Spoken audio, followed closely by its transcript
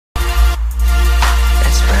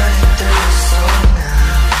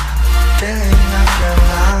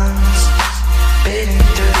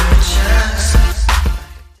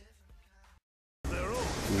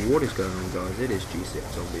going on, guys? It is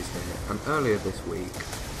GCxZombies here, and earlier this week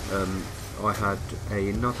I had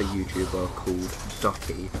another YouTuber called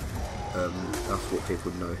DUCKY, that's what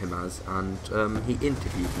people know him as, and he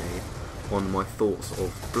interviewed me on my thoughts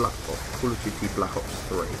of Call of Duty Black Ops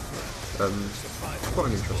 3. Quite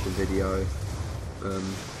an interesting video,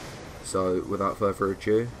 so without further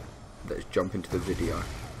ado, let's jump into the video.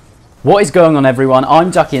 What is going on, everyone? I'm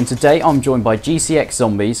Ducky, and today I'm joined by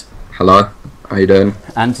GCxZombies. Hello, how you doing?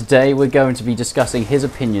 And today we're going to be discussing his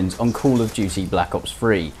opinions on Call of Duty Black Ops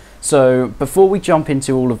 3. So, before we jump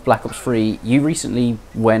into all of Black Ops 3, you recently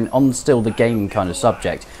went on still the gaming kind of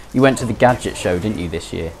subject. You went to the gadget show, didn't you,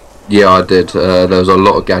 this year? Yeah, I did. There was a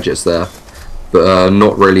lot of gadgets there, but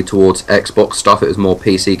not really towards Xbox stuff. It was more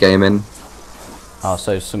PC gaming. Oh,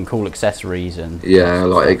 so some cool accessories and... Yeah,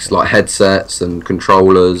 like headsets and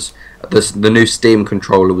controllers. The new Steam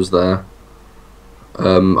controller was there.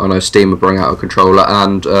 I know Steam will bring out a controller,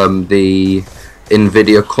 and the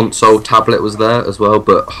Nvidia console tablet was there as well,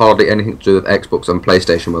 but hardly anything to do with Xbox and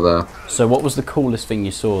PlayStation were there. So what was the coolest thing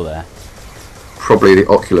you saw there? Probably the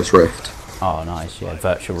Oculus Rift. Oh, nice, yeah,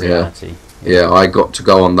 virtual reality. Yeah, I got to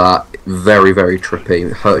go on that. Very, very trippy.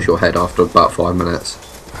 It hurts your head after about 5 minutes,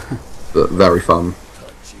 but very fun.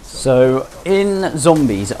 So, in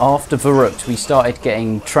Zombies, after Verrucht, we started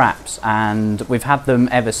getting traps, and we've had them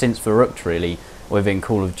ever since Verrucht, really, within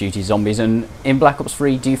Call of Duty Zombies. And in Black Ops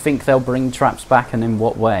 3, do you think they'll bring traps back, and in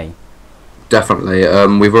what way? Definitely.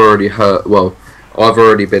 We've already heard, well, I've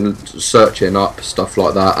already been searching up stuff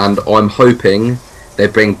like that, and I'm hoping they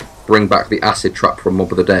bring back the acid trap from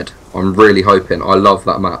Mob of the Dead. I'm really hoping. I love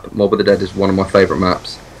that map. Mob of the Dead is one of my favourite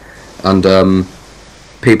maps, and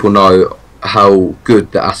people know how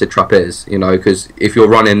good the acid trap is, you know, because if you're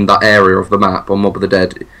running that area of the map on Mob of the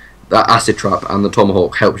Dead, that acid trap and the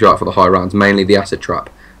tomahawk helps you out for the high rounds, mainly the acid trap.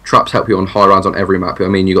 Traps help you on high rounds on every map. I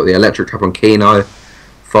mean, you got the electric trap on Kino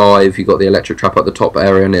 5, you got the electric trap at the top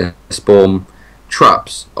area near Spawn.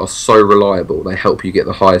 Traps are so reliable, they help you get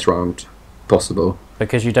the highest round possible.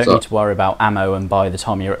 Because you don't need to worry about ammo, and by the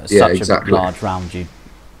time you're at such a large round, you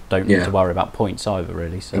don't need to worry about points either,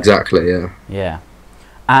 really. So. Exactly, yeah. Yeah.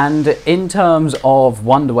 And in terms of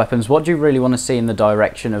wonder weapons, what do you really want to see in the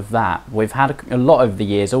direction of that? We've had a lot over the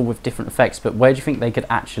years, all with different effects, but where do you think they could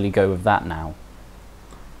actually go with that now?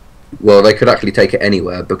 Well, they could actually take it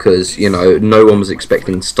anywhere, because, you know, no one was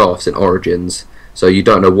expecting staffs in Origins, so you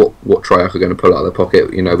don't know what Triarch are going to pull out of their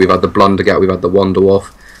pocket. You know, we've had the Blundergat, we've had the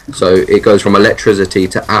Wanderwaff, so it goes from electricity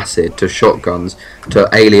to acid to shotguns to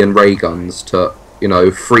alien ray guns to, you know,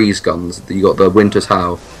 freeze guns. You got the Winter's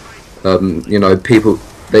Howl. You know, people...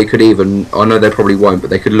 They could even, I know they probably won't, but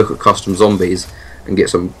they could look at custom zombies and get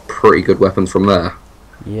some pretty good weapons from there.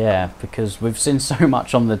 Yeah, because we've seen so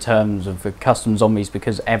much on the terms of the custom zombies,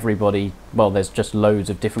 because everybody, well, there's just loads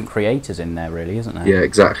of different creators in there, really, isn't there? Yeah,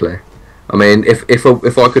 exactly. I mean,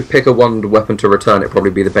 if I could pick a wonder weapon to return, it'd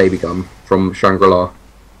probably be the baby gun from Shangri-La.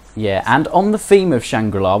 Yeah, and on the theme of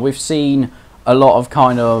Shangri-La, we've seen a lot of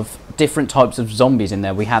kind of different types of zombies in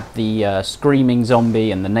there. We had the screaming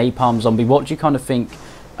zombie and the napalm zombie. What do you kind of think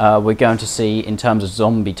we're going to see in terms of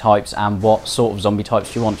zombie types, and what sort of zombie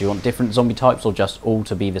types do you want? Do you want different zombie types, or just all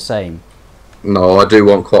to be the same? No, I do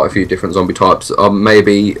want quite a few different zombie types.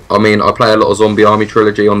 Maybe, I mean, I play a lot of Zombie Army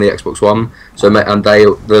Trilogy on the Xbox One, so and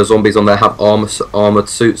the zombies on there have armoured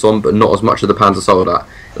suits on, but not as much as the Panzer Soldat.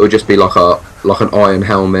 It would just be like an iron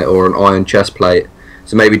helmet or an iron chest plate.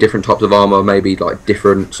 So maybe different types of armour, maybe like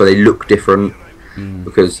different, so they look different,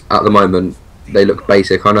 because at the moment they look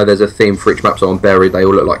basic. I know there's a theme for each map, so on Buried they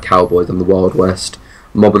all look like cowboys in the Wild West.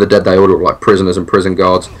 Mob of the Dead they all look like prisoners and prison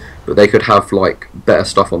guards, but they could have like better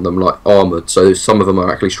stuff on them, like armoured, so some of them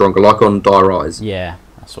are actually stronger, like on Dire Eyes. Yeah,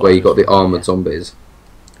 that's what where you got the armoured zombies.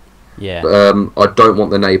 Yeah. But, I don't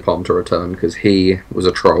want the Napalm to return, because he was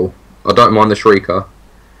a troll. I don't mind the Shrieker.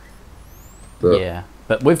 But yeah,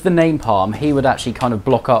 but with the napalm, he would actually kind of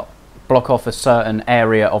block off a certain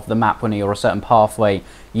area of the map, when or a certain pathway.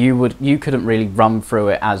 You couldn't really run through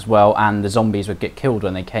it as well, and the zombies would get killed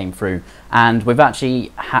when they came through. And we've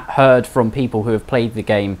actually heard from people who have played the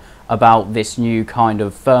game about this new kind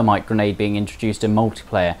of thermite grenade being introduced in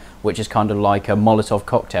multiplayer, which is kind of like a Molotov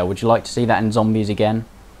cocktail. Would you like to see that in Zombies again?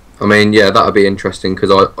 I mean, yeah, that would be interesting, because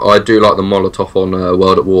I do like the Molotov on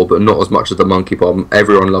World at War, but not as much as the Monkey Bomb.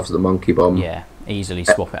 Everyone loves the Monkey Bomb. Yeah, easily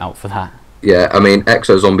swap it out for that. Yeah, I mean,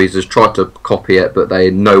 Exo Zombies has tried to copy it, but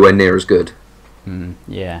they're nowhere near as good.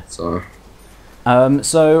 Yeah. So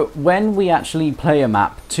when we actually play a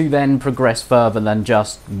map, to then progress further than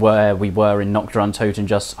just where we were in Nocturne Totem,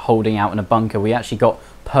 just holding out in a bunker, we actually got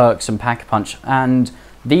perks and Pack-a-Punch, and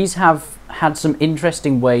these have had some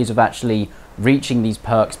interesting ways of actually reaching these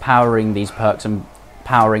perks, powering these perks, and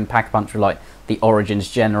powering Pack-a-Punch with like the Origins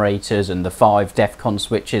generators and the 5 Defcon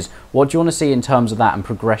switches. What do you want to see in terms of that and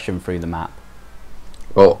progression through the map?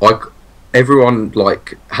 Well, everyone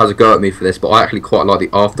like has a go at me for this, but I actually quite like the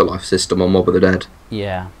afterlife system on Mob of the Dead.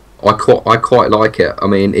 Yeah. I quite like it. I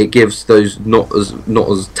mean, it gives those not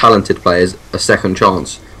as talented players a second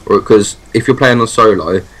chance, because if you're playing on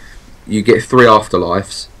solo, you get 3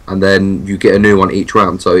 afterlives, and then you get a new one each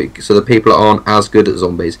round. So the people that aren't as good at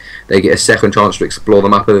zombies, they get a second chance to explore the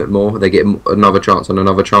map a bit more. They get another chance and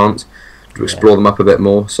another chance to explore the map a bit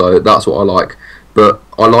more. So that's what I like. But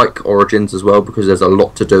I like Origins as well because there's a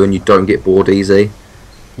lot to do and you don't get bored easy.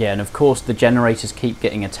 Yeah, and of course the generators keep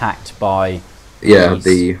getting attacked by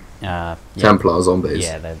the Templar zombies.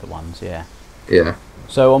 Yeah, they're the ones. Yeah. Yeah.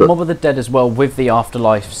 So on Mob of the Dead as well, with the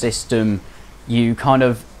afterlife system, you kind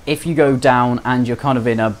of, if you go down and you're kind of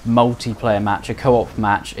in a multiplayer match, a co-op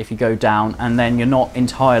match, if you go down and then you're not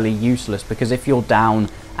entirely useless, because if you're down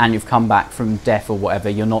and you've come back from death or whatever,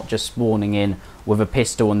 you're not just spawning in with a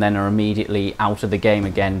pistol and then are immediately out of the game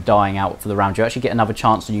again, dying out for the round. You actually get another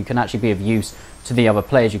chance and you can actually be of use to the other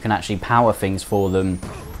players. You can actually power things for them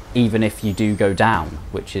even if you do go down,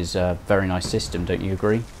 which is a very nice system, don't you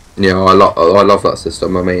agree? Yeah, I love that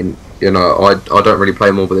system. I mean, you know, I don't really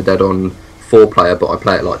play Mob of the Dead on 4-player, but I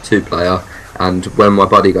play it like 2-player, and when my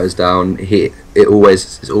buddy goes down, it's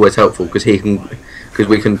always helpful because that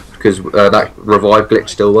revive glitch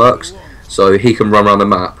still works, so he can run around the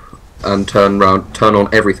map and turn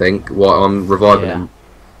on everything while I'm reviving him.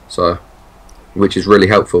 So, which is really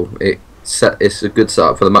helpful. It's a good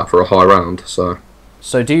setup for the map for a high round.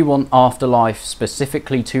 So do you want Afterlife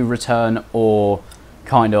specifically to return, or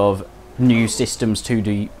kind of new systems to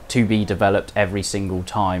be developed every single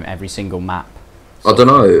time, every single map? I don't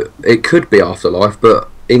know. It could be Afterlife, but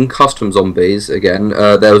in Custom Zombies, again,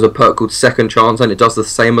 there was a perk called Second Chance, and it does the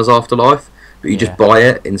same as Afterlife, but you just buy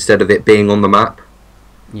it instead of it being on the map.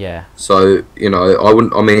 Yeah. So, you know,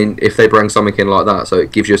 I mean, if they bring something in like that, so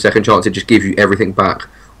it gives you a second chance, it just gives you everything back.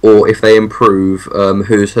 Or if they improve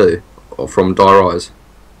Who's Who from Dire Eyes.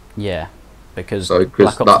 Yeah, because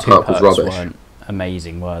Black Ops 2 perks weren't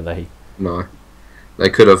amazing, were they? No. They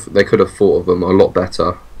could have thought of them a lot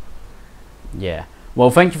better. Yeah.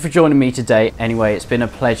 Well, thank you for joining me today. Anyway, it's been a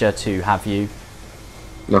pleasure to have you.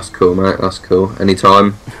 That's cool, mate. That's cool.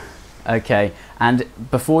 Anytime. Okay. And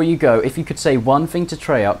before you go, if you could say one thing to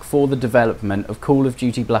Treyarch for the development of Call of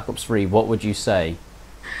Duty Black Ops 3, what would you say?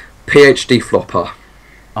 PhD flopper.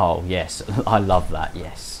 Oh, yes. I love that,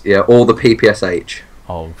 yes. Yeah, or the PPSH.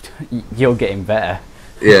 Oh, you're getting better.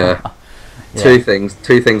 Yeah. Yeah. Two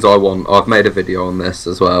things I want. I've made a video on this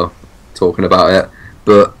as well, talking about it.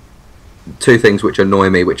 But 2 things which annoy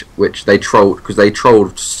me, which they trolled, because they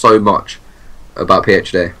trolled so much about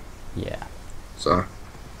PhD. Yeah. So.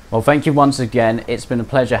 Well, thank you once again. It's been a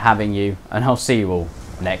pleasure having you, and I'll see you all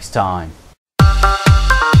next time.